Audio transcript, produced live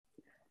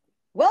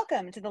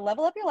Welcome to the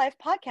Level Up Your Life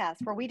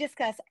podcast, where we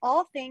discuss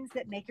all things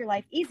that make your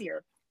life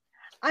easier.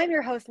 I'm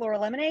your host, Laura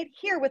Lemonade,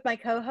 here with my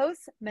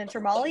co-hosts,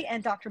 Mentor Molly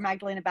and Dr.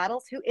 Magdalena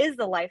Battles, who is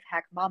the Life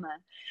Hack Mama.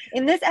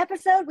 In this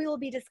episode, we will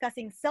be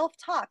discussing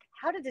self-talk,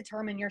 how to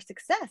determine your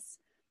success.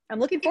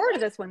 I'm looking forward to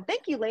this one.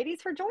 Thank you,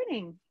 ladies, for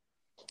joining.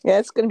 Yeah,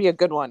 it's going to be a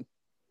good one.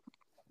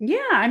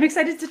 Yeah, I'm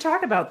excited to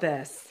talk about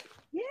this.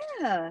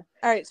 Yeah.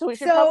 All right, so we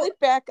should probably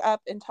back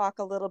up and talk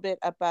a little bit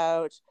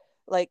about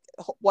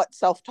what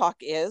self-talk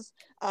is.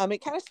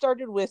 It kind of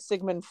started with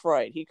Sigmund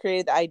Freud. He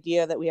created the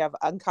idea that we have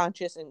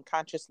unconscious and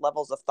conscious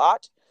levels of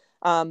thought.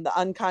 The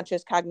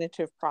unconscious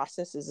cognitive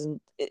processes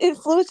it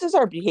influences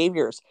our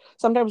behaviors.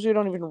 Sometimes we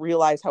don't even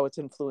realize how it's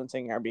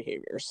influencing our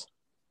behaviors.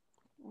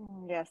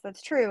 Yes,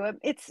 that's true.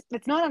 It's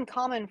not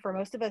uncommon for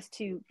most of us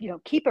to,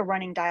 keep a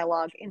running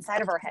dialogue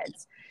inside of our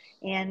heads.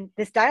 And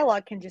this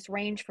dialogue can just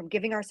range from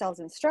giving ourselves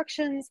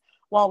instructions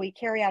while we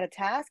carry out a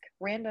task,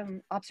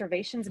 random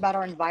observations about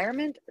our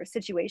environment or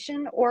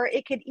situation, or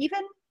it could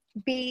even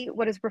be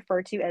what is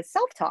referred to as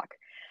self-talk.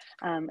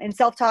 And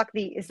self-talk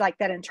is like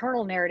that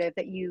internal narrative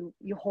that you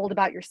hold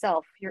about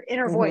yourself, your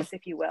inner voice,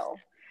 if you will.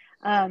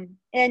 And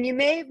you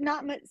may have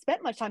not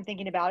spent much time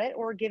thinking about it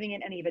or giving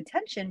it any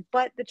attention,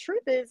 but the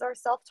truth is our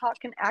self-talk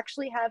can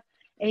actually have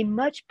a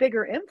much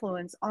bigger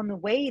influence on the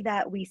way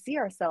that we see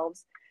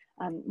ourselves,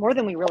 more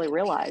than we really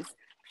realize.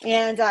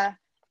 And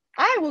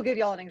I will give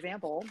y'all an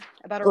example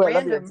about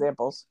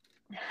examples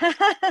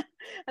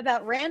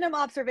about random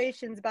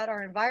observations about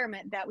our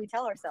environment that we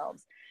tell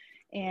ourselves.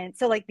 And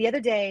so like the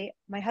other day,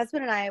 my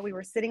husband and we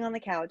were sitting on the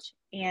couch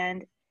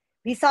and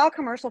we saw a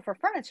commercial for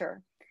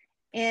furniture.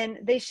 And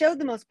they showed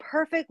the most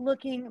perfect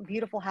looking,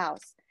 beautiful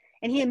house.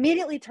 And he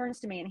immediately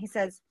turns to me and he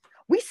says,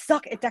 "We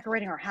suck at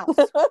decorating our house."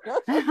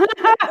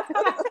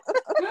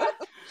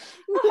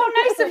 How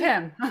nice of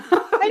him.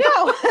 I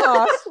know.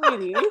 Oh,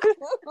 sweetie.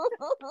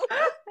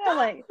 I'm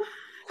like,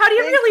 how do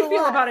you really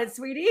feel about it,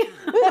 sweetie? And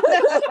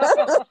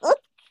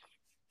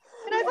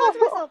I thought to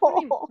myself,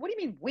 what do you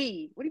mean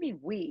we? What do you mean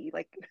we?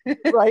 Like,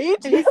 right?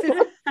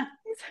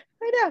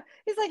 I know.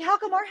 He's like, how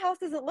come our house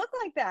doesn't look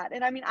like that?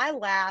 And I mean, I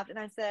laughed and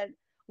I said,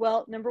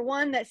 well, number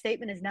one, that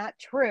statement is not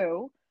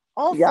true.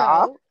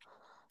 Also,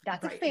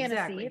 that's right, a fantasy.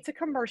 Exactly. It's a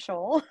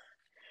commercial.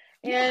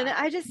 And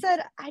I just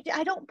said,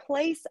 I don't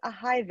place a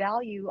high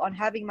value on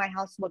having my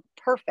house look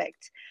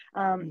perfect.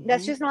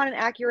 That's just not an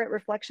accurate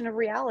reflection of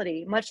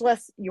reality, much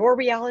less your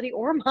reality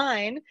or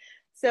mine.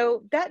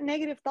 So that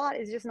negative thought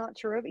is just not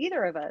true of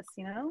either of us,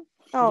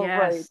 Oh,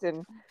 yes.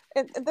 Right.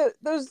 And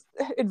those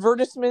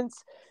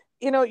advertisements,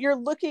 you're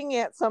looking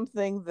at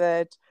something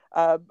that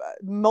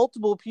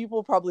multiple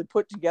people probably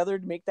put together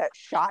to make that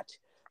shot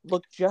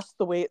look just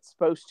the way it's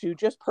supposed to,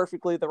 just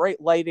perfectly, the right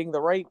lighting,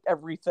 the right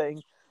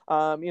everything.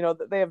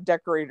 They have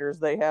decorators,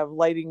 they have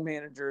lighting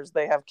managers,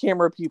 they have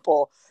camera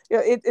people.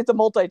 It's a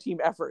multi-team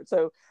effort.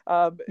 So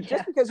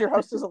just because your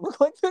house doesn't look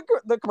like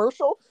the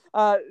commercial,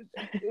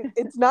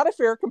 it's not a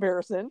fair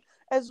comparison.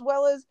 As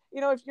well as,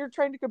 if you're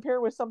trying to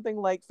compare with something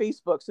like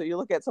Facebook, so you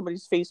look at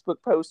somebody's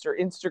Facebook post or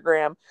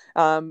Instagram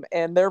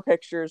and their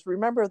pictures,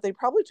 remember, they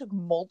probably took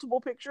multiple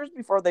pictures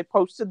before they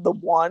posted the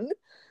one.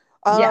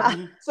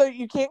 So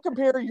you can't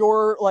compare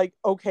your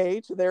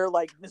okay to their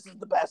this is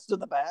the best of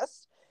the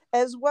best,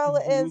 as well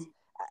as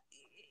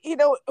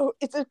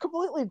it's a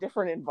completely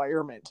different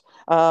environment.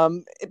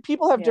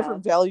 People have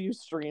different value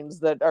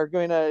streams that are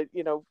going to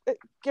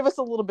give us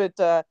a little bit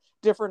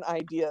different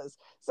ideas.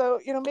 So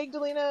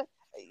Magdalena,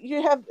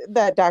 you have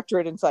that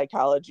doctorate in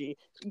psychology.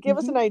 Give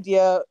us an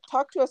idea.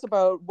 Talk to us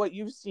about what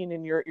you've seen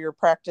in your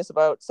practice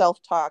about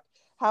self-talk.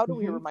 How do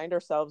we remind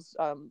ourselves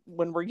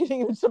when we're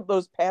getting into some of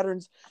those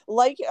patterns?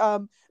 Like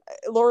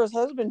Laura's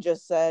husband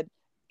just said,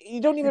 you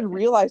don't even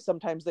realize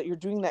sometimes that you're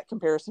doing that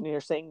comparison and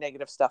you're saying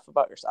negative stuff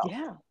about yourself.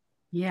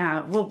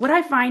 Yeah. Well, what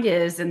I find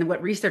is, and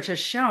what research has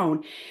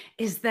shown,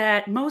 is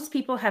that most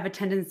people have a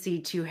tendency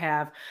to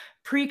have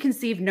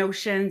preconceived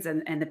notions,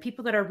 and the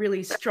people that are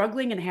really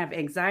struggling and have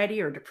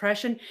anxiety or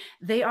depression,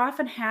 they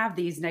often have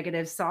these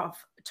negative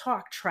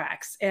self-talk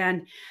tracks.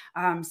 And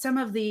some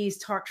of these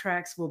talk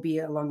tracks will be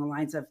along the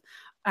lines of,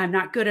 I'm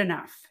not good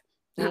enough.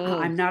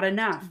 I'm not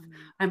enough.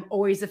 I'm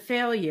always a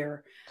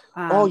failure.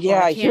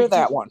 I hear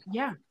that one.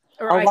 Yeah.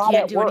 Or I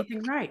can't do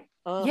anything right.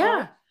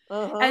 Yeah.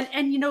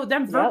 And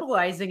them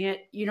verbalizing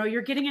it,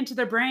 you're getting into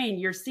their brain,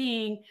 you're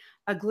seeing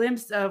a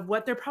glimpse of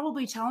what they're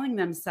probably telling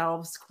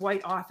themselves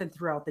quite often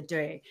throughout the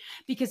day.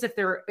 Because if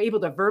they're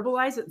able to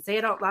verbalize it and say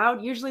it out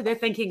loud, usually they're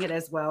thinking it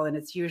as well. And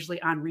it's usually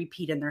on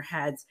repeat in their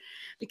heads,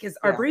 because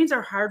our brains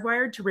are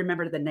hardwired to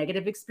remember the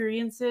negative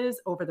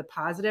experiences over the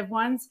positive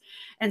ones.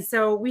 And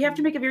so we have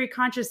to make a very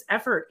conscious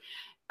effort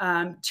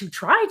to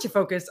try to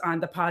focus on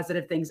the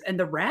positive things and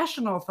the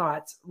rational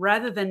thoughts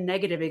rather than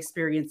negative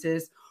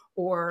experiences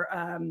or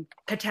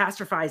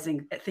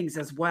catastrophizing things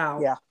as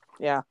well.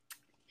 Yeah.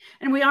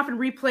 And we often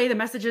replay the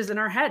messages in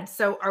our head.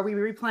 So are we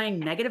replaying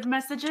negative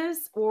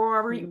messages, or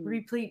are we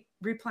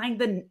replaying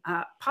the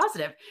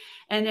positive?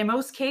 And in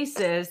most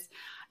cases,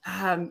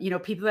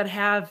 people that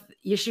have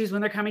issues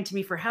when they're coming to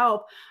me for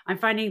help, I'm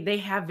finding they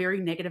have very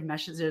negative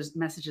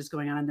messages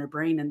going on in their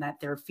brain, and that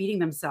they're feeding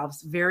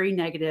themselves very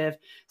negative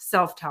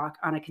self-talk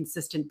on a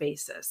consistent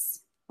basis.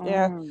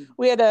 Yeah,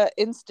 we had an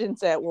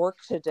instance at work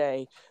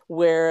today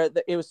where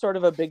it was sort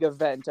of a big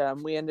event.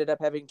 We ended up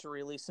having to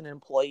release an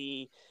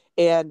employee,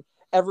 and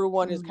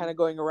everyone is kind of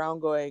going around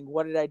going,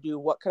 what did I do?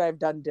 What could I have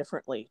done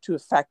differently to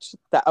affect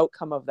the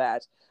outcome of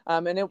that?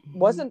 And it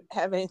wasn't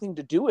have anything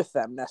to do with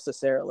them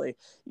necessarily.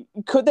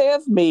 Could they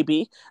have?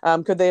 Maybe.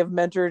 Could they have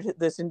mentored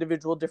this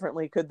individual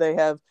differently? Could they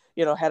have,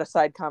 had a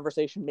side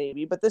conversation?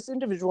 Maybe. But this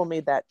individual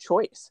made that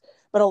choice.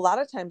 But a lot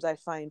of times I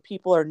find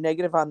people are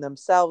negative on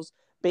themselves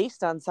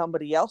based on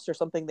somebody else or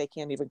something they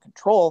can't even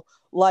control,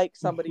 like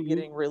somebody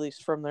getting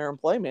released from their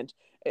employment.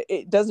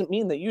 It doesn't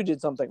mean that you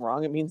did something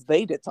wrong. It means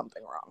they did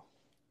something wrong.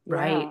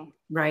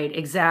 Right.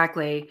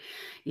 Exactly.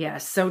 Yeah.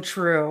 So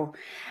true.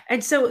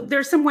 And so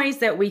there's some ways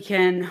that we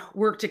can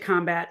work to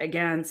combat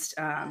against,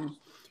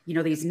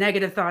 these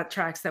negative thought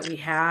tracks that we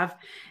have.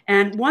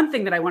 And one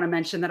thing that I want to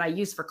mention that I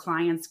use for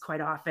clients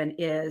quite often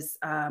is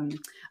a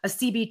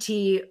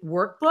CBT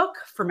workbook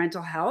for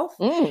mental health.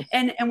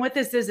 And what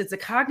this is, it's a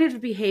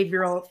cognitive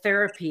behavioral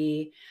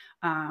therapy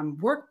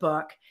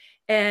workbook.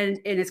 And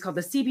it's called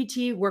the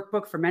CBT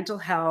workbook for mental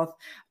health.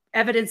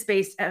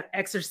 Evidence-based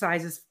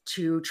exercises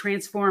to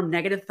transform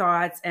negative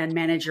thoughts and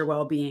manage your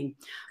well-being.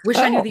 Wish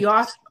I knew the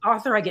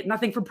author. I get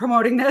nothing for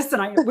promoting this.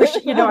 And I wish,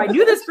 I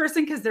knew this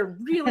person, because they're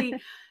really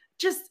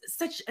just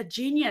such a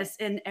genius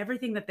in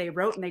everything that they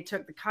wrote. And they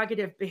took the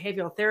cognitive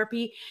behavioral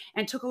therapy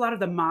and took a lot of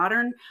the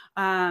modern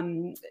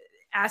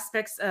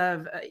aspects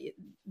of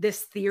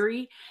this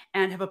theory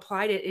and have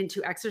applied it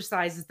into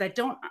exercises that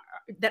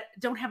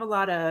don't have a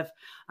lot of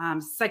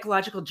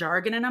psychological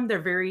jargon in them.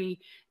 They're very,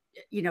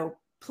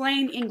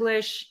 plain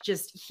English,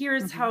 just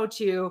here's how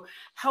to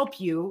help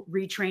you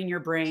retrain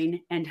your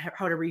brain and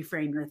how to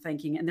reframe your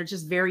thinking. And they're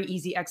just very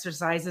easy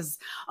exercises,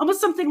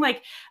 almost something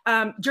like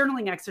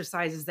journaling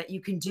exercises that you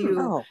can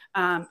do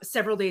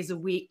several days a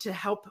week to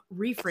help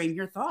reframe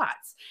your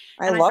thoughts.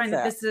 I find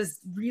that this is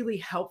really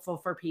helpful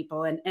for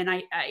people. And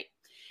I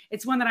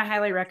it's one that I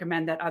highly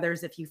recommend that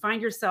others, if you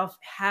find yourself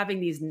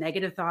having these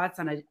negative thoughts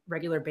on a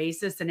regular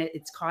basis and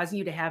it's causing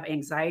you to have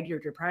anxiety or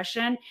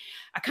depression,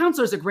 a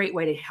counselor is a great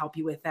way to help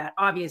you with that,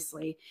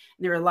 obviously.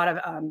 And there are a lot of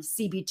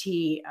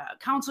CBT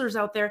counselors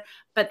out there,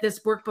 but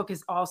this workbook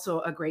is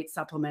also a great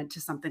supplement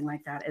to something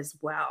like that as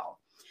well.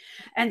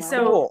 And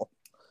so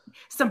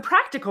some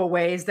practical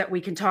ways that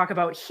we can talk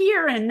about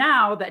here and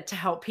now that to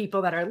help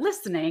people that are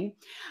listening,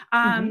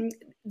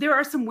 there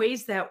are some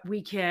ways that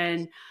we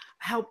can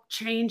help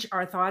change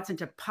our thoughts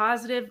into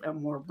positive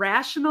and more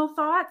rational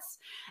thoughts.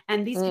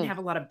 And these can have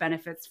a lot of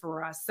benefits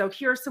for us. So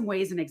here are some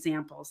ways and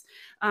examples.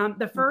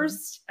 The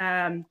first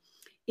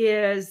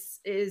is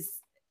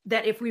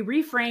that if we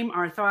reframe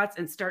our thoughts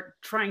and start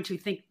trying to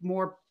think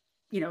more,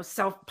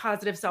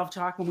 positive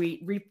self-talk, when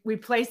we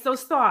replace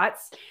those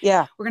thoughts,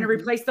 we're going to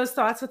replace those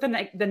thoughts with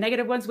the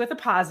negative ones with a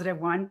positive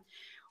one.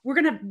 We're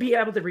going to be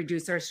able to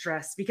reduce our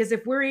stress, because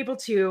if we're able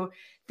to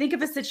think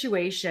of a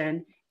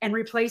situation and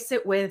replace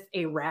it with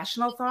a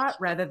rational thought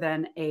rather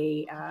than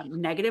a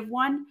negative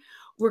one,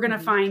 we're going to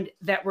find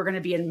that we're going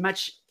to be in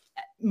much,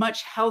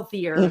 much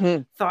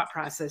healthier thought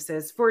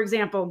processes. For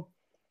example,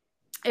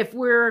 if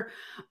we're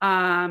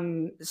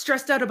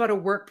stressed out about a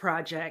work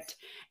project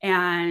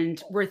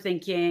and we're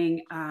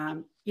thinking,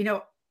 I'm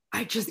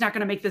just not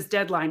going to make this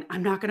deadline.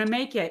 I'm not going to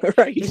make it.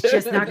 Right. It's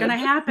just not going to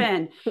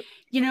happen.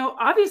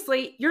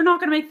 Obviously you're not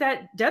going to make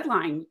that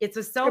deadline. It's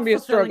a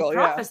self-fulfilling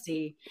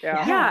prophecy.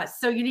 Yeah.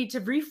 So you need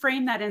to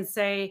reframe that and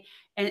say,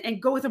 and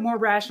go with a more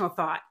rational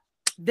thought.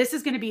 This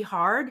is going to be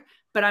hard,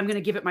 but I'm going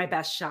to give it my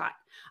best shot.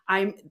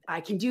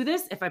 I can do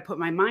this if I put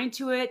my mind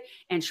to it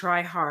and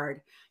try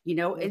hard,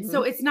 and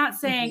so it's not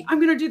saying I'm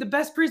going to do the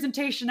best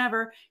presentation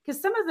ever,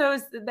 because some of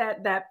those,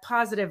 that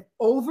positive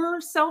over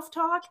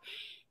self-talk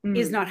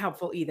is not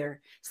helpful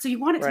either. So you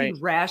want it to be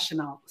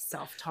rational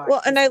self-talk.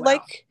 Well, and I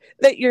like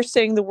that you're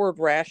saying the word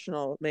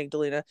rational,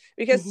 Magdalena,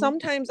 because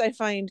sometimes I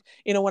find,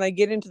 when I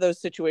get into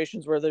those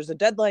situations where there's a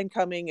deadline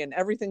coming and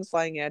everything's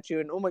flying at you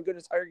and, oh my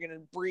goodness, how are you going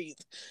to breathe?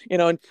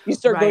 And you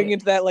start going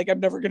into that, like, I'm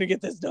never going to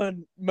get this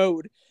done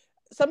mode.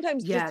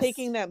 Sometimes just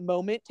taking that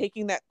moment,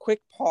 taking that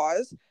quick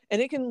pause, and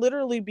it can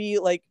literally be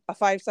like a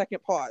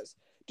 5-second pause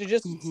to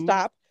just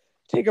stop,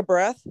 take a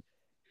breath,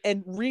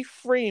 and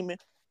reframe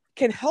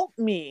can help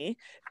me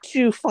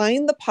to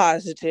find the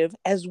positive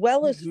as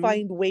well as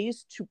find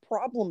ways to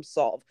problem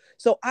solve.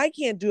 So I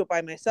can't do it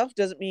by myself.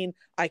 Doesn't mean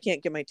I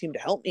can't get my team to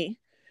help me.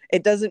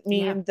 It doesn't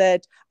mean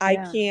that I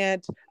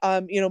can't,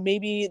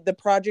 maybe the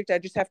project, I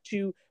just have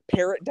to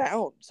pare it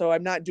down. So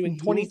I'm not doing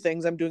 20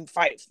 things, I'm doing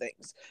 5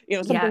 things,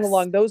 something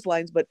along those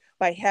lines. But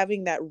by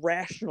having that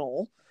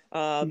rational,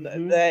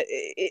 that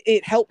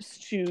it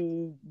helps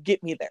to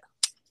get me there.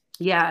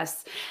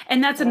 Yes.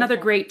 And that's another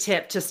great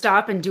tip, to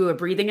stop and do a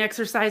breathing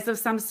exercise of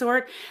some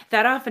sort.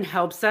 That often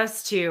helps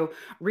us to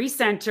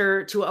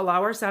recenter, to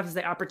allow ourselves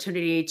the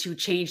opportunity to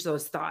change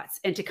those thoughts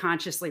and to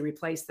consciously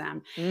replace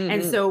them.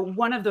 And so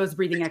one of those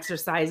breathing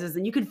exercises,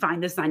 and you can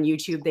find this on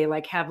YouTube, they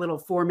like have little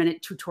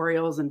 4-minute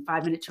tutorials and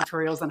 5-minute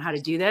tutorials on how to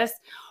do this.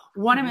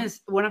 One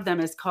of them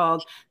is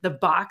called the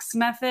box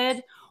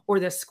method, or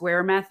the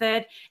square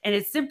method. And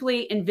it's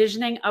simply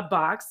envisioning a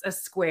box, a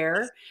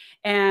square.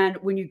 And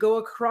when you go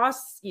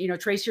across, you know,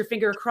 trace your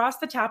finger across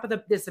the top of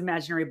this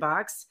imaginary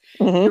box,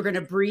 you're going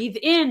to breathe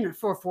in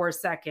for 4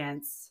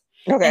 seconds.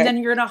 Okay. And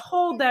then you're going to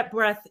hold that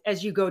breath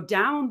as you go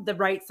down the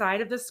right side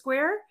of the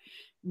square.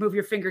 Move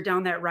your finger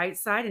down that right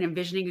side and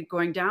envisioning it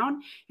going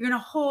down. You're going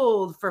to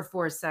hold for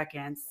 4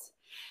 seconds.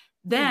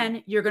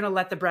 Then you're going to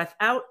let the breath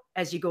out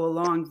as you go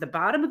along the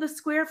bottom of the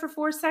square for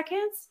 4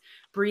 seconds,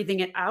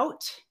 breathing it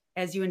out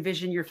as you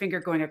envision your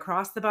finger going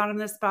across the bottom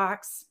of this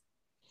box.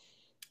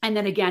 And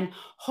then again,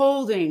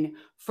 holding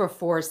for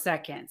 4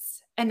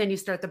 seconds. And then you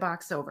start the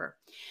box over.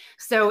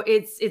 So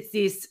it's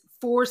these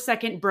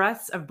 4-second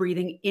breaths of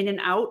breathing in and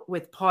out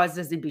with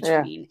pauses in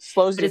between.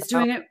 Slows but it's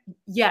doing it.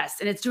 Yes.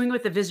 And it's doing it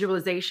with the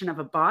visualization of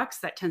a box.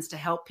 That tends to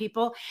help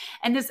people.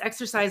 And this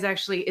exercise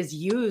actually is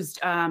used.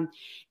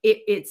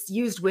 It's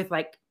used with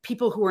like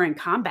people who are in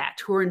combat,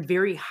 who are in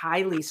very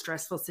highly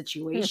stressful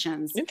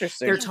situations.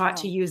 Interesting. They're taught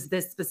to use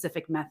this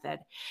specific method.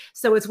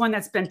 So it's one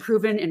that's been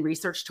proven in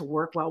research to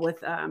work well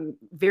with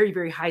very,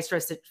 very high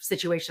stress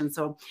situations.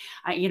 So,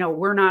 you know,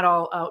 we're not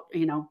all out,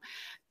 you know,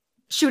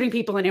 shooting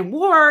people in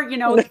war, you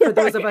know, for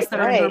those of us that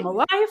are in normal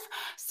life.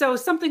 So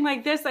something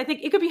like this, I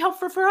think it could be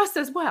helpful for us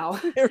as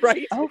well.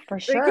 Right. Oh, for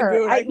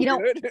sure. You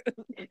know,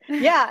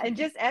 yeah. And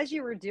just as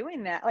you were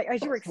doing that, like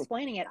as you were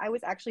explaining it, I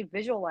was actually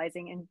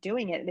visualizing and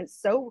doing it. And it's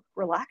so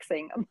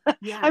relaxing.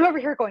 I'm over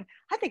here going,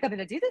 I think I'm going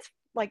to do this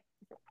like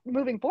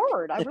moving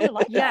forward. I really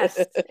like that.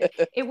 Yes,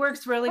 it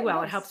works really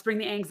well. It helps bring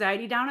the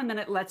anxiety down, and then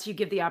it lets you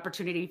give the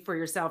opportunity for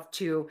yourself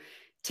to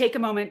take a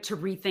moment to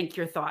rethink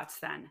your thoughts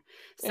then.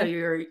 So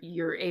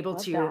you're able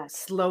to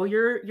slow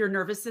your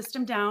nervous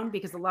system down,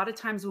 because a lot of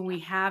times when we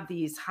have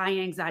these high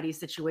anxiety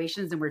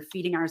situations and we're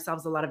feeding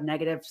ourselves a lot of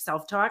negative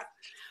self-talk,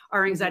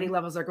 our anxiety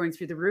levels are going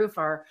through the roof.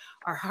 Our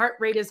heart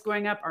rate is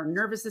going up. Our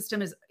nervous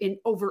system is in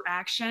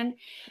overaction.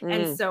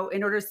 And so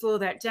in order to slow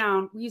that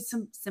down, we use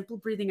some simple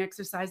breathing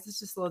exercises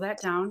to slow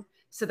that down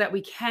so that we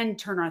can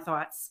turn our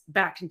thoughts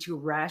back into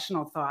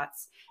rational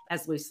thoughts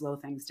as we slow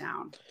things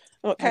down.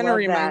 Well, it kind of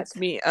reminds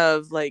me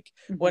of like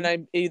when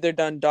I'm either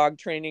done dog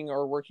training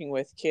or working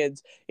with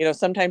kids, you know,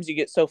 sometimes you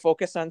get so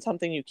focused on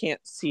something, you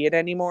can't see it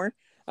anymore.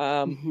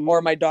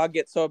 Or my dog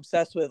gets so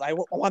obsessed with, I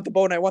want the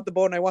bone, I want the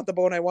bone, I want the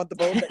bone, I want the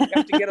bone, that you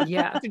have to get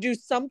them to do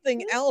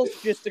something else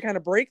just to kind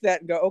of break that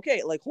and go,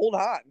 okay, like, hold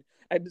on.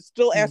 I'm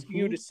still asking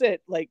you to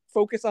sit, like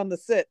focus on the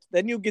sit,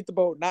 then you get the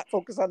bone, not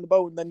focus on the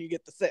bone, then you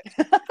get the sit.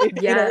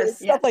 You know,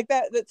 stuff like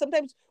that. That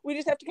sometimes we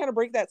just have to kind of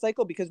break that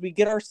cycle, because we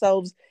get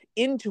ourselves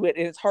into it,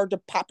 and it's hard to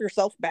pop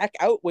yourself back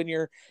out when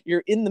you're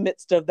in the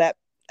midst of that,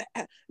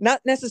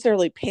 not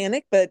necessarily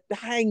panic, but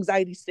high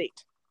anxiety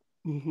state.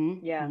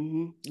 Yes.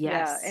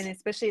 Yeah. And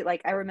especially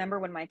like I remember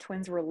when my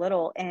twins were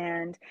little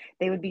and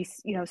they would be,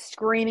 you know,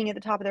 screaming at the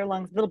top of their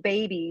lungs, little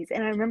babies.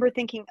 And I remember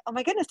thinking, oh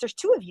my goodness, there's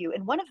 2 of you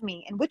and 1 of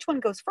me, and which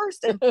one goes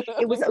first? And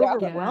it was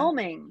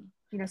overwhelming,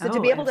 you know, so to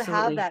be able to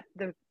have that,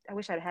 I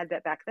wish I'd had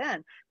that back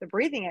then, the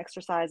breathing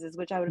exercises,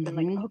 which I would have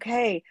been like,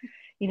 okay,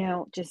 you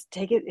know, just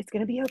take it. It's going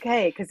to be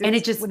okay. And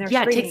it just,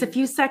 it takes a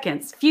few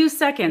seconds.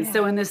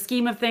 So in the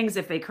scheme of things,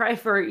 if they cry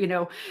for, you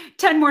know,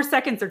 10 more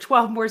seconds or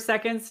 12 more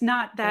seconds,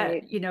 not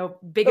that, you know,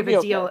 big of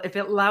a deal. If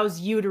it allows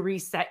you to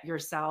reset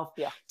yourself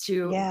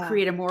to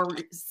create a more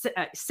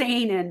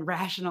sane and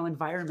rational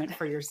environment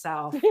for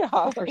yourself.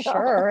 For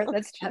sure.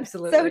 That's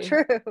absolutely so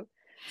true.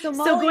 So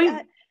Molly,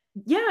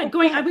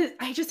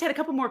 I just had a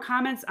couple more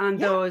comments on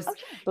those,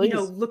 you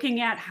know, looking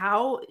at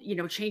how, you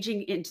know,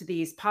 changing into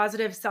these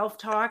positive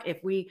self-talk.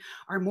 If we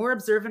are more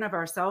observant of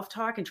our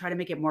self-talk and try to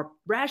make it more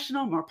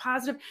rational, more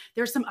positive,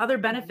 there's some other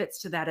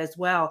benefits to that as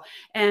well.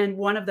 And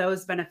one of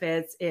those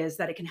benefits is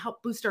that it can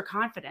help boost our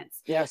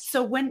confidence. Yes.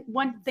 So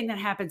one thing that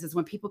happens is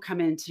when people come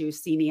in to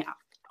see me,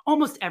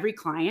 almost every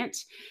client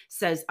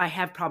says, I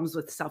have problems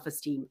with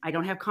self-esteem. I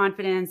don't have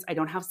confidence. I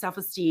don't have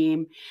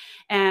self-esteem.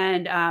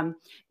 And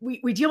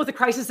we deal with the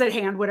crisis at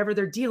hand, whatever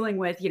they're dealing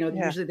with, you know,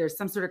 usually there's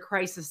some sort of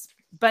crisis.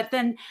 But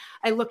then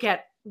I look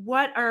at,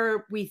 what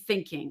are we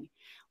thinking?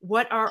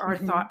 What are our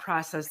thought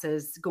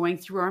processes going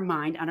through our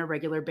mind on a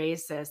regular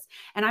basis?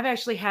 And I've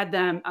actually had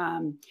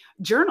them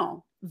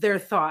journal their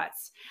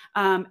thoughts.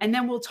 And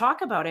then we'll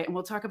talk about it, and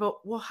we'll talk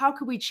about, well, how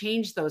could we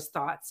change those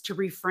thoughts to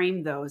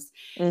reframe those?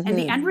 And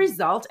the end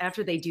result,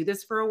 after they do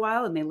this for a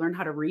while and they learn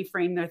how to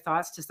reframe their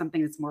thoughts to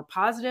something that's more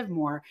positive,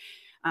 more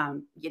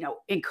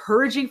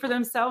encouraging for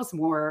themselves,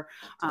 more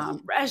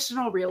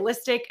rational,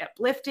 realistic,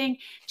 uplifting,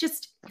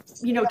 just,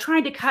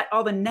 trying to cut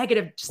all the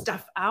negative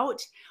stuff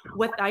out.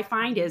 What I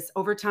find is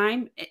over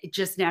time, it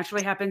just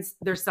naturally happens.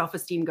 Their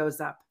self-esteem goes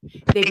up.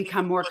 They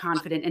become more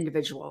confident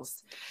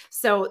individuals.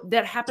 So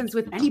that happens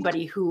with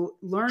anybody who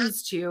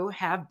learns to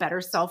have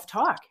better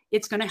self-talk.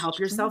 It's going to help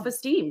your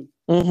self-esteem.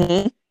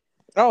 Mm-hmm.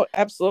 Oh,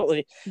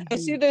 absolutely. Mm-hmm. I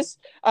see this,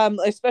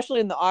 especially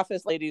in the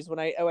office ladies, when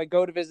I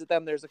go to visit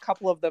them. There's a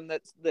couple of them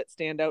that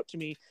stand out to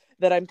me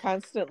that I'm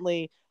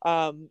constantly,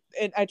 and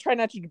I try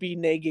not to be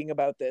nagging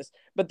about this,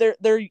 but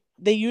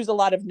they use a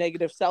lot of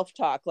negative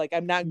self-talk. Like,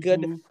 I'm not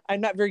good. Mm-hmm.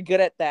 I'm not very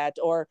good at that.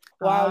 Or,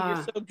 wow,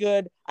 you're so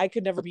good. I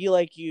could never be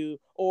like you.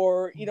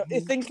 Or,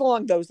 things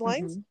along those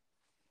lines. Mm-hmm.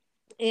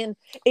 And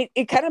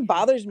it kind of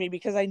bothers me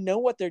because I know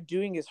what they're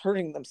doing is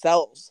hurting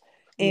themselves.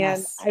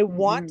 And yes. I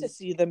want to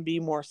see them be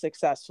more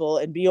successful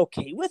and be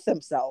okay with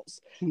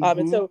themselves. Mm-hmm.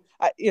 And so,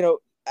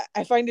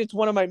 I find it's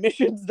one of my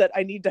missions that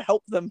I need to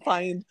help them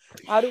find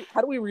how do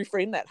we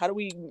reframe that? How do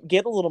we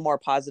get a little more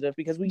positive?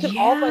 Because we can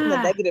all find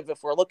the negative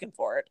if we're looking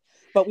for it,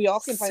 but we all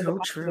can find the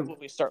positive when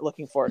we start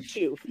looking for it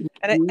too.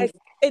 And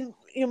and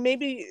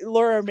maybe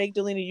Laura or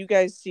Magdalena, you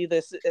guys see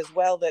this as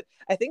well, that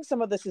I think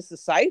some of this is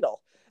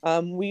societal.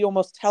 We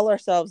almost tell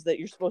ourselves that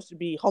you're supposed to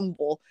be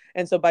humble.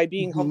 And so by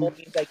being humble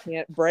means I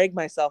can't brag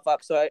myself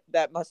up. So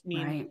that must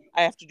mean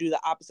I have to do the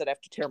opposite. I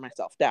have to tear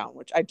myself down,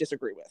 which I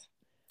disagree with.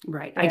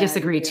 Right. Yeah, I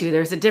disagree too.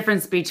 There's a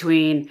difference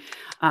between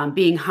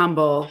being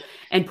humble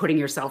and putting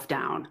yourself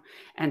down.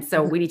 And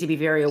so we need to be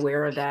very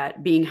aware of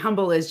that. Being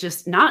humble is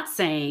just not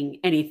saying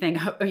anything,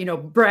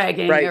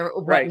 bragging or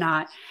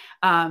whatnot.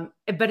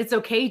 But it's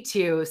okay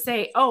to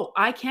say, oh,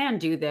 I can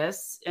do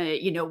this,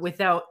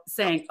 without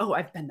saying, oh,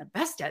 I've been the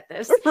best at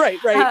this. Right.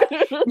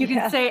 You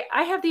can say,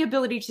 I have the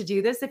ability to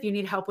do this. If you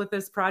need help with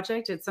this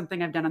project, it's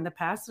something I've done in the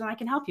past and I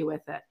can help you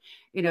with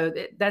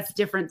it. That's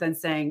different than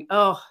saying,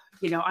 oh,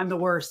 I'm the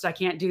worst. I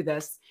can't do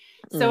this.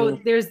 So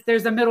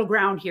there's a middle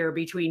ground here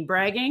between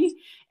bragging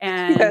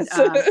and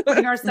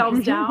putting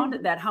ourselves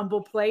down, that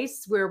humble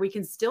place where we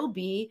can still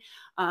be,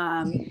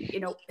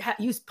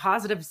 use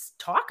positive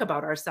talk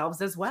about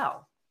ourselves as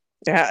well.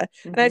 Yeah.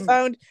 And I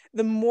found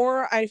the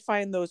more I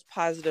find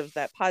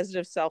that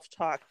positive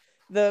self-talk,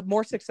 the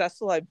more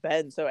successful I've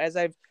been. So as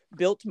I've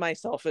built my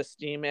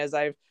self-esteem, as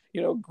I've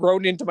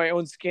grown into my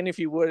own skin, if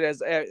you would,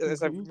 as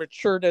I've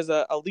matured as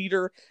a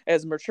leader,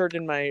 as matured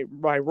in my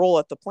role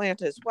at the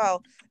plant as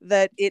well,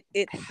 that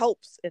it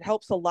helps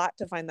a lot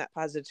to find that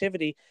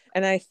positivity.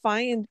 And I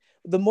find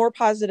the more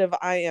positive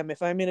I am,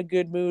 if I'm in a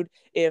good mood,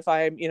 if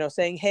I'm,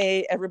 saying,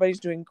 hey, everybody's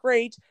doing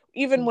great,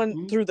 even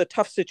when through the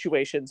tough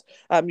situations,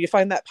 you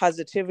find that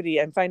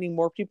positivity. I'm finding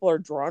more people are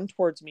drawn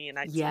towards me, and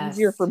it's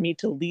easier for me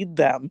to lead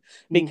them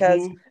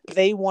because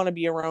they want to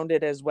be around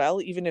it as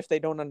well, even if they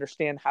don't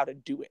understand how to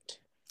do it.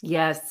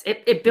 Yes,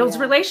 it builds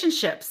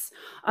relationships.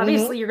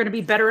 Obviously, you're going to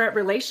be better at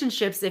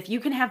relationships. If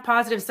you can have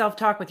positive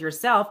self-talk with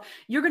yourself,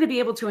 you're going to be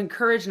able to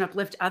encourage and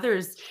uplift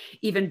others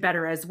even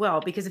better as well.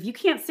 Because if you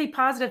can't say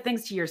positive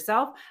things to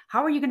yourself,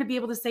 how are you going to be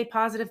able to say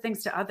positive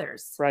things to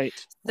others? Right.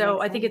 So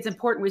I think it's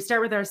important we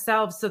start with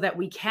ourselves so that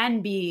we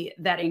can be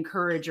that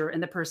encourager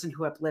and the person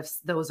who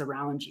uplifts those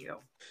around you.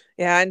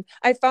 Yeah. And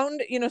I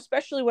found,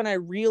 especially when I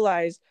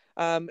realized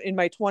in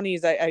my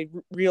 20s, I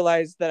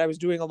realized that I was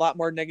doing a lot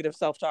more negative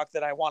self-talk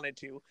than I wanted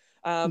to.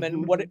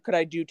 And what could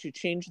I do to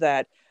change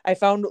that? I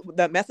found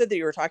that method that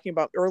you were talking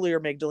about earlier,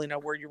 Magdalena,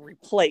 where you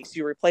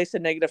replace a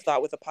negative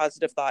thought with a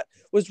positive thought,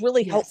 was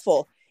really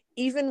helpful,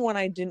 even when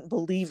I didn't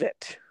believe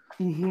it.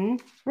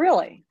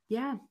 Really?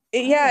 Yeah.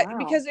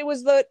 Because it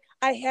was that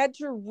I had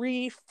to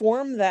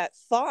reform that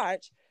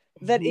thought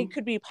that it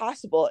could be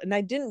possible. And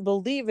I didn't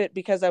believe it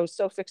because I was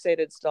so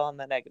fixated still on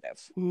the negative.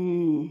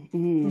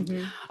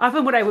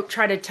 Often what I would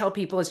try to tell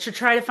people is to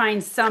try to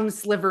find some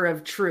sliver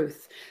of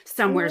truth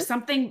somewhere,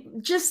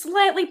 something just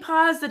slightly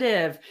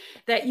positive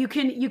that you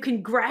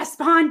can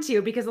grasp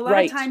onto, because a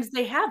lot of times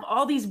they have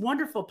all these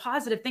wonderful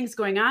positive things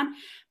going on,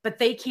 but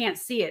they can't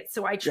see it.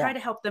 So I try to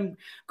help them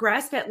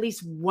grasp at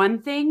least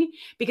one thing,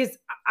 because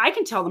I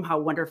can tell them how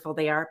wonderful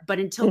they are, but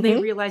until they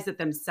realize it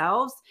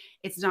themselves,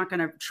 it's not going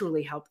to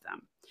truly help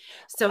them.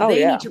 So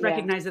they need to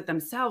recognize it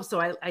themselves. So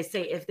I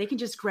say, if they can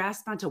just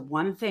grasp onto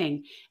one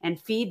thing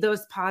and feed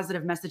those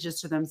positive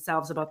messages to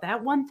themselves about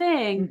that one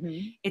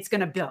thing, it's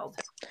going to build,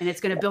 and it's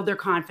going to build their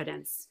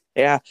confidence.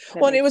 Yeah.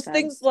 Well, and it was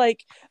things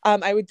like,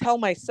 I would tell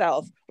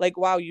myself, like,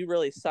 wow, you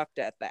really sucked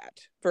at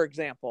that, for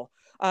example.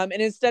 And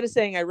instead of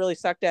saying I really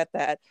sucked at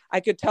that, I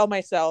could tell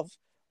myself,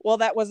 well,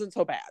 that wasn't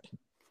so bad.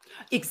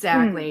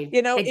 Exactly.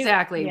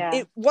 Exactly.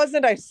 It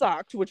wasn't I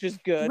sucked, which is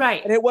good.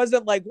 Right. And it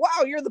wasn't like,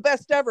 wow, you're the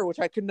best ever, which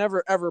I could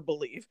never, ever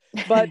believe.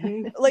 But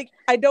like,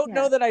 I don't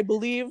know that I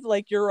believe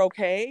like you're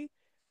okay,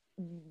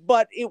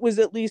 but it was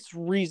at least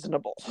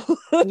reasonable.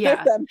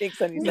 If that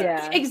makes any sense.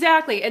 Yeah.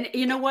 Exactly. And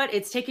you know what?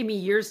 It's taken me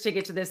years to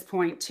get to this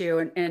point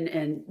too.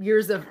 And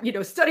years of,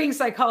 studying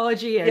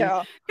psychology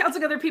and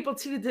counseling other people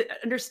to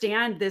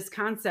understand this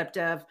concept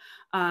of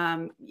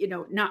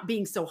not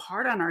being so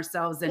hard on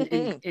ourselves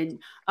and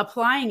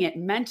applying it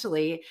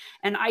mentally.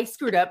 And I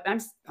screwed up. I'm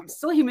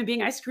still a human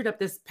being. I screwed up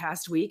this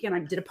past week and I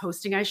did a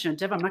posting I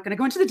shouldn't have. I'm not going to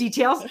go into the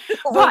details,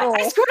 but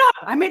I screwed up.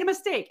 I made a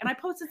mistake and I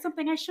posted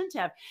something I shouldn't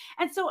have.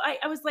 And so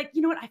I was like,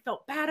 you know what? I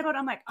felt bad about it.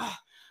 I'm like, oh,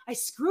 I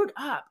screwed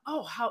up.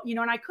 Oh, how, and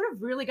I could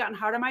have really gotten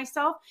hard on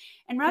myself.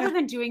 And rather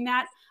than doing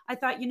that, I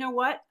thought, you know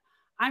what?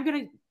 I'm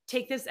going to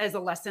take this as a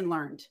lesson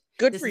learned.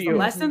 Good this for is you. A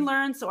lesson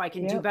learned so I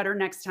can do better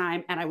next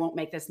time and I won't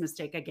make this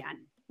mistake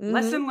again.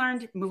 Lesson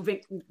learned,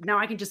 moving. Now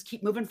I can just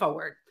keep moving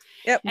forward.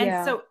 Yep.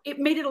 And so it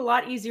made it a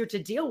lot easier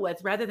to deal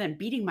with rather than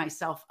beating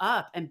myself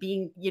up and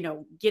being,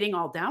 getting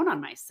all down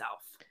on myself.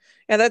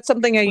 Yeah, that's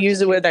something I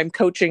use it with. I'm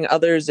coaching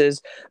others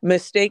is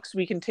mistakes.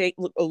 We can take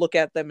a look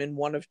at them in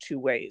one of two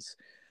ways.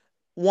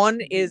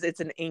 One is it's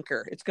an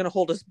anchor. It's going to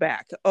hold us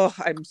back. Oh,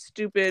 I'm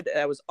stupid.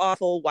 That was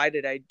awful. Why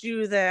did I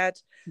do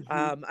that?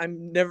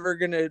 I'm never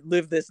going to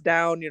live this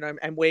down.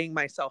 I'm weighing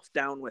myself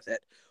down with it.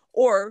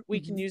 Or we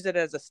can use it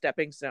as a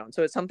stepping stone.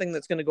 So it's something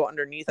that's going to go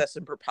underneath us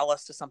and propel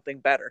us to something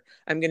better.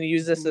 I'm going to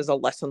use this as a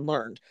lesson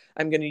learned.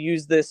 I'm going to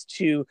use this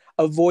to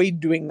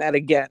avoid doing that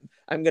again.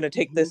 I'm going to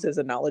take this as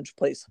a knowledge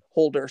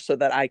placeholder so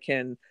that I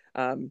can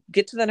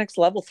get to the next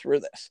level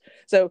through this.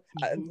 So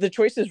the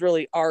choice is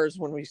really ours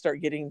when we start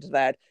getting to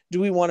that.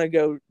 Do we want to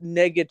go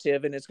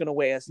negative and it's going to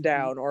weigh us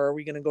down, or are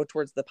we going to go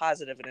towards the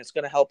positive and it's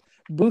going to help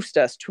boost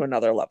us to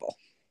another level?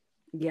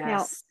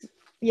 Yes. Now,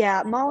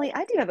 yeah, Molly,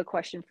 I do have a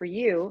question for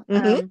you.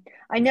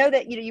 I know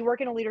that you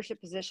work in a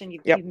leadership position.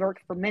 You've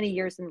worked for many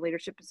years in a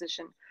leadership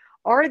position.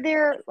 Are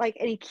there like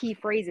any key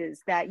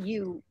phrases that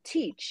you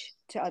teach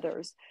to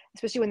others,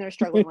 especially when they're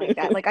struggling like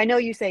that? Like I know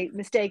you say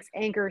mistakes,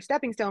 anchor,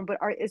 stepping stone, but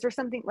is there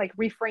something like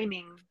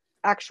reframing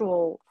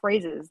actual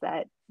phrases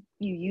that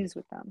you use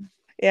with them?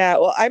 Yeah,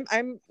 well,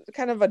 I'm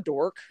kind of a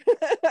dork.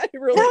 I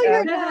really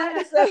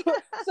am.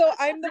 So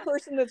I'm the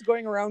person that's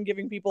going around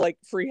giving people like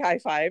free high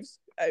fives.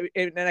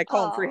 And I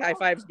call them free high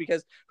fives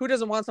because who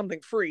doesn't want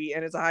something free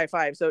and it's a high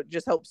five? So it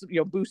just helps,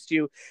 boost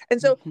you. And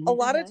so a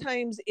lot of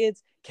times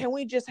it's, can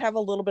we just have a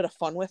little bit of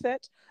fun with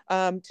it?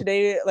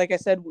 Today, like I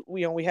said,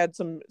 we had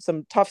some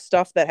tough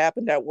stuff that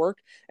happened at work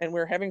and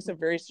we're having some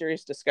very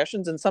serious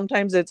discussions. And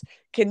sometimes it's,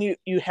 can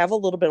you have a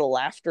little bit of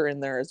laughter in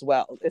there as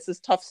well? This is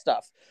tough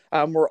stuff.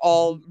 We're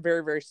all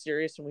very, very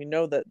serious and we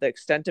know the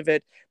extent of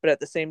it, but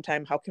at the same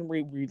time, how can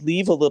we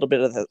relieve a little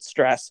bit of that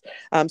stress?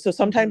 So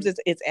sometimes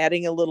it's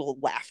adding a little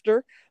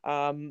laughter.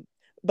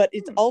 But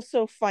it's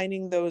also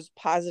finding those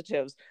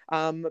positives.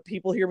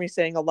 People hear me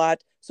saying a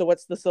lot, so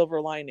what's the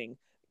silver lining?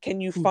 Can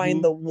you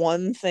find the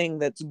one thing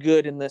that's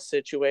good in this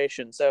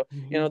situation? So,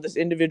 this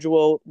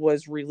individual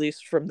was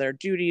released from their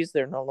duties.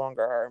 They're no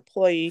longer our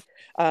employee.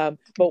 But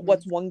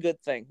what's one good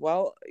thing?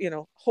 Well,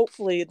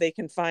 hopefully they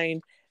can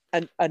find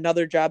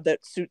another job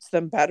that suits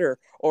them better,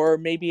 or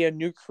maybe a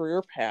new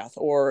career path,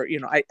 or,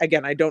 I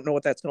don't know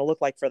what that's going to look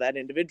like for that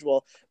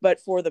individual, but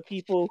for the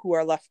people who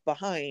are left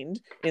behind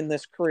in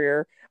this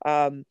career,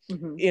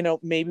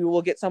 maybe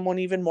we'll get someone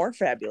even more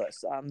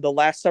fabulous. The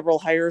last several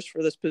hires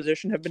for this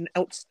position have been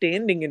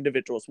outstanding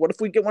individuals. What if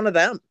we get one of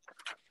them?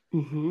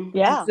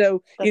 Yeah.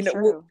 So,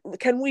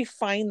 can we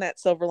find that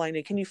silver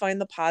lining? Can you find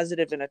the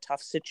positive in a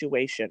tough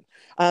situation?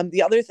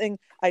 The other thing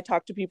I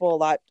talk to people a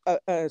lot,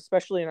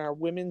 especially in our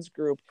women's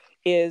group,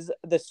 is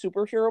the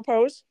superhero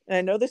pose. And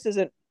I know this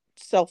isn't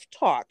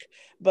self-talk,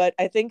 but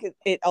I think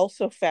it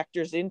also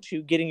factors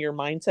into getting your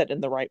mindset in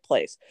the right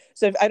place.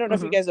 So I don't know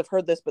if you guys have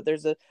heard this, but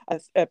there's a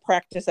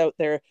practice out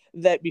there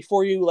that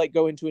before you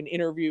go into an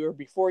interview or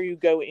before you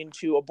go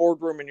into a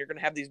boardroom and you're going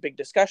to have these big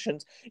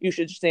discussions, you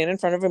should stand in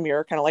front of a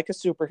mirror, kind of like a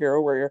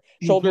superhero, where your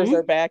shoulders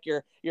are back,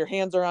 your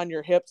hands are on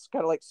your hips,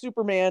 kind of like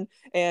Superman,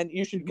 and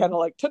you should kind of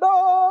like,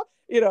 ta-da!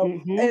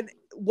 And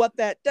what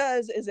that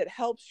does is it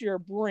helps your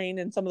brain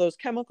and some of those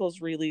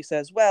chemicals release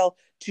as well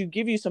to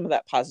give you some of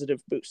that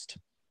positive boost.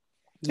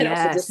 It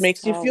also just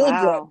makes you feel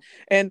good.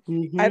 And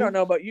I don't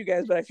know about you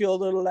guys, but I feel a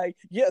little like,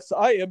 yes,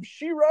 I am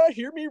She-Ra,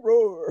 hear me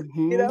roar,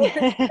 and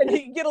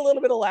you get a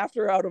little bit of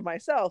laughter out of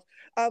myself.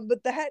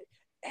 But that,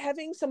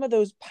 having some of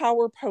those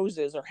power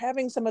poses or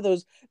having some of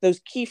those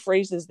key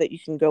phrases that you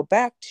can go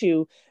back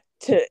to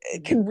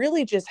can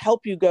really just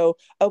help you go,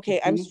 okay,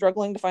 I'm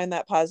struggling to find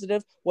that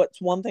positive.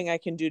 What's one thing I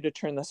can do to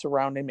turn this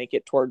around and make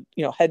it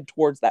head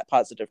towards that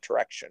positive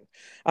direction?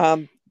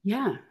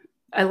 Yeah,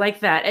 I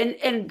like that.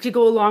 And to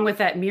go along with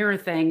that mirror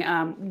thing,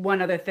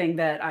 one other thing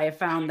that I have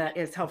found that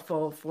is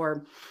helpful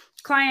for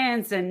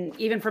clients and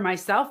even for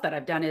myself that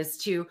I've done is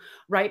to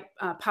write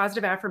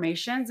positive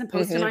affirmations and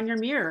post them on your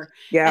mirror.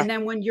 Yeah. And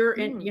then when you're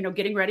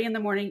getting ready in the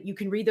morning, you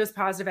can read those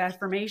positive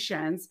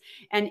affirmations,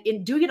 and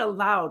in doing it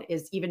aloud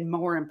is even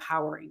more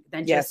empowering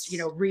than just,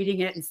 reading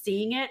it and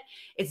seeing it.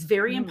 It's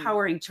very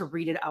empowering to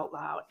read it out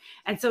loud.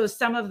 And so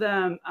some of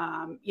them,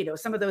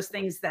 some of those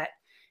things that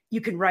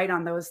you can write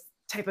on those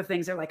type of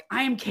things are like,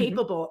 I am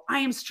capable, I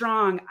am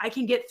strong, I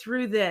can get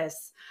through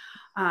this.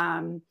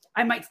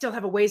 I might still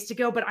have a ways to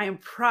go, but I am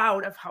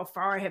proud of how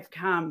far I have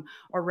come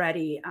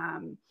already.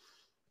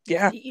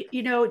 Just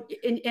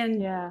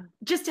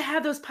to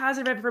have those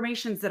positive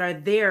affirmations that are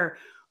there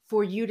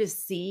for you to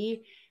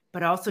see,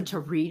 but also to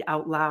read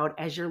out loud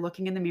as you're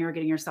looking in the mirror,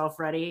 getting yourself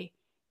ready.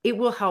 It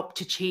will help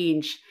to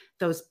change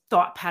those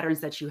thought patterns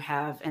that you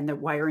have and the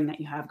wiring that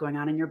you have going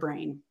on in your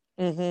brain.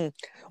 Mm-hmm.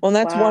 Well,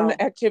 that's one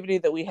activity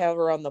that we have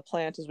around the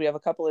plant is we have a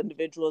couple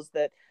individuals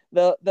that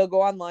they'll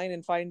go online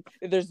and find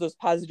there's those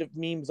positive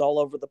memes all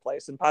over the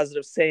place and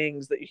positive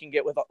sayings that you can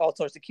get with all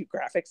sorts of cute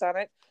graphics on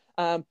it.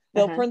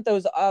 They'll print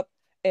those up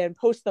and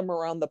post them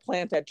around the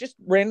plant at just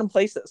random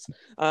places.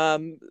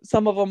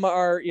 Some of them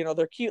are, you know,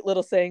 they're cute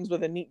little sayings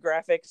with a neat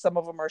graphic. Some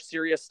of them are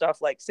serious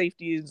stuff like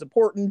safety is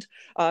important.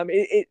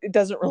 It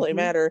doesn't really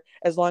matter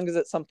as long as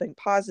it's something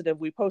positive.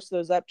 We post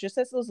those up just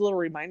as those little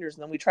reminders,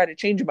 and then we try to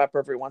change them up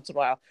every once in a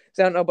while.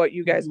 So I don't know about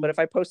you guys, but if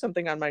I post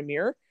something on my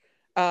mirror,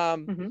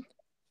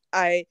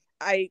 I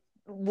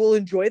will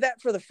enjoy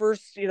that for the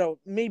first, you know,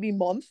 maybe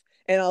month.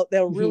 And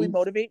they'll really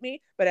motivate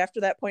me. But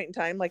after that point in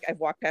time, like I've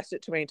walked past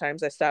it too many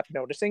times, I stopped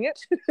noticing it.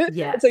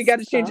 So you got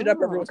to change it up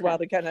every once in a while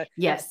to kind of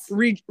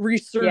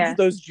resurge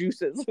those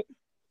juices.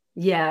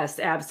 Yes,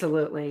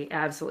 absolutely.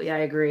 Absolutely. I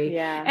agree.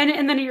 Yeah.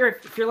 And then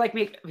if you're like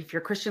me, if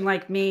you're Christian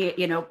like me,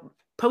 you know,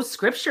 post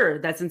scripture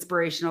that's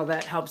inspirational,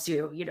 that helps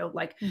you, you know,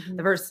 like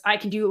the verse, I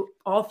can do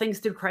all things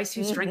through Christ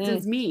who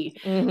strengthens me.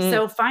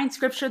 So find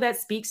scripture that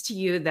speaks to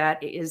you,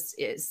 that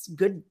is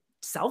good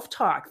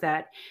self-talk,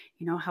 that,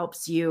 you know,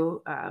 helps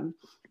you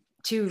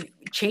to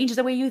change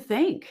the way you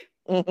think.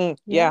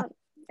 Yeah.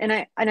 And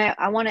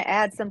I want to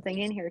add something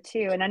in here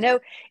too. And I know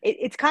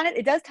it's kind of,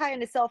 it does tie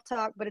into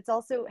self-talk, but it's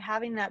also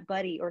having that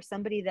buddy or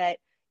somebody that,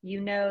 you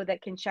know,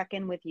 that can check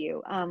in with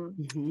you.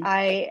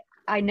 I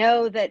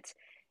know that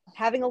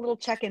having a little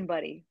check-in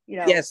buddy, you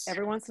know,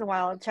 every once in a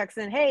while it checks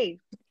in, hey,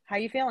 how are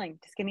you feeling?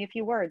 Just give me a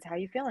few words. How are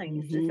you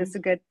feeling? Is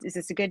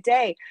this a good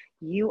day?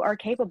 You are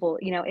capable.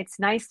 You know, it's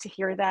nice to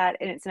hear that.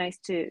 And it's nice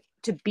to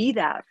be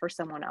that for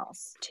someone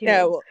else too.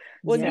 Yeah. Well,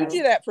 when you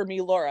do that for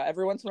me, Laura,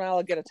 every once in a while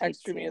I'll get a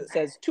text from you that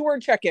says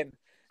 2-word check-in.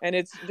 And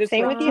it's just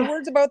like 2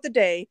 words about the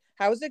day.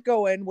 How's it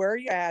going? Where are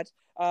you at?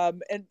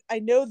 And I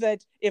know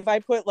that if I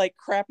put like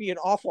crappy and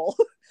awful,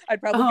 I'd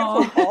probably get a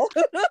phone call.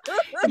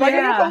 Am I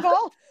getting a phone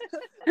call?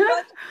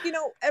 But, you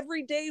know,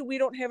 every day we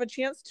don't have a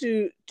chance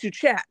to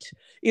chat,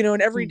 you know,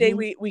 and every day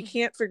we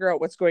can't figure out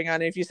what's going on.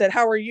 And if you said,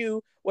 how are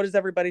you? What does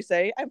everybody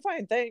say? I'm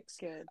fine, thanks.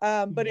 Good.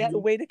 But it's a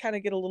way to kind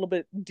of get a little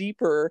bit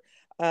deeper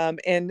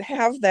and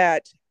have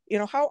that, you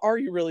know, how are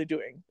you really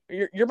doing?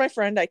 You're my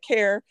friend. I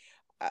care.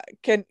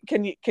 Can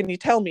you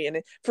tell me?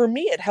 And for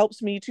me, it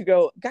helps me to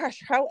go,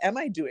 gosh, how am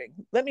I doing?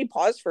 Let me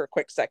pause for a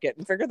quick second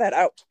and figure that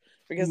out,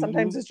 because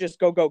sometimes it's just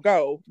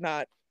go,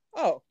 not,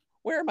 oh,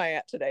 where am I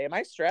at today? Am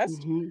I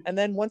stressed? And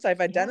then once I've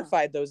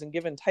identified those and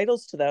given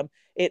titles to them,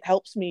 it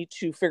helps me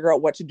to figure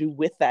out what to do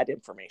with that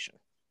information.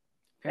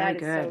 That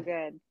is so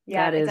good.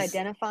 Yeah, it's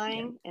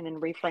identifying and then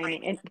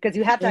reframing, and because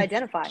you have to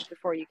identify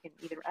before you can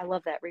either. I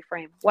love that,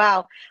 reframe.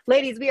 Wow,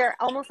 ladies, we are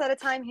almost out of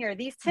time here.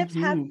 These tips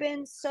have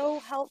been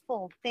so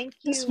helpful. Thank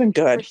you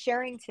for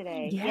sharing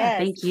today. Yeah,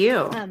 thank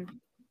you.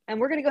 And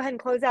we're going to go ahead and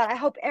close out. I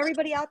hope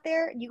everybody out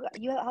there, you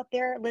out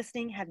there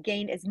listening, have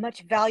gained as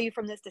much value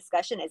from this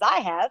discussion as I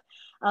have.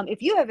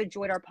 If you have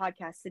enjoyed our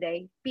podcast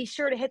today, be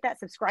sure to hit that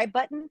subscribe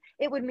button.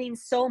 It would mean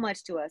so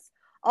much to us.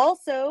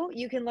 Also,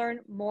 you can learn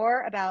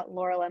more about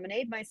Laura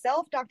Lemonade,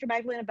 myself, Dr.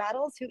 Magdalena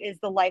Battles, who is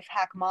the Life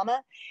Hack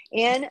Mama,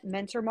 and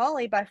Mentor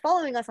Molly by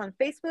following us on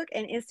Facebook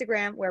and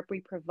Instagram, where we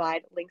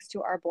provide links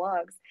to our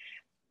blogs.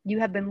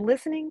 You have been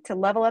listening to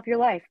Level Up Your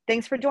Life.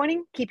 Thanks for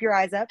joining. Keep your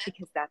eyes up,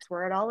 because that's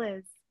where it all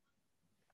is.